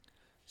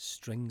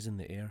Strings in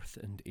the Earth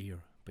and Air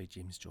by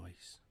James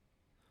Joyce.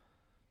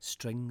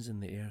 Strings in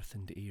the earth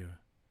and air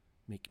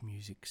make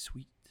music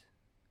sweet.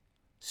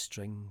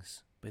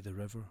 Strings by the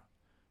river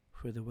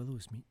where the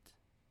willows meet.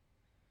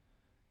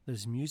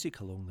 There's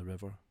music along the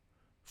river,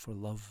 for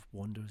love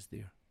wanders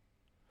there.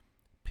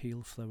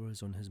 Pale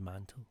flowers on his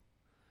mantle,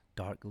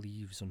 dark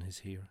leaves on his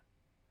hair.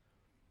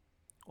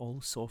 All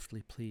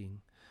softly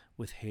playing,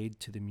 with head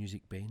to the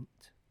music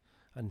bent,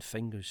 and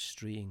fingers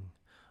straying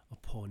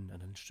upon an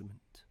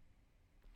instrument.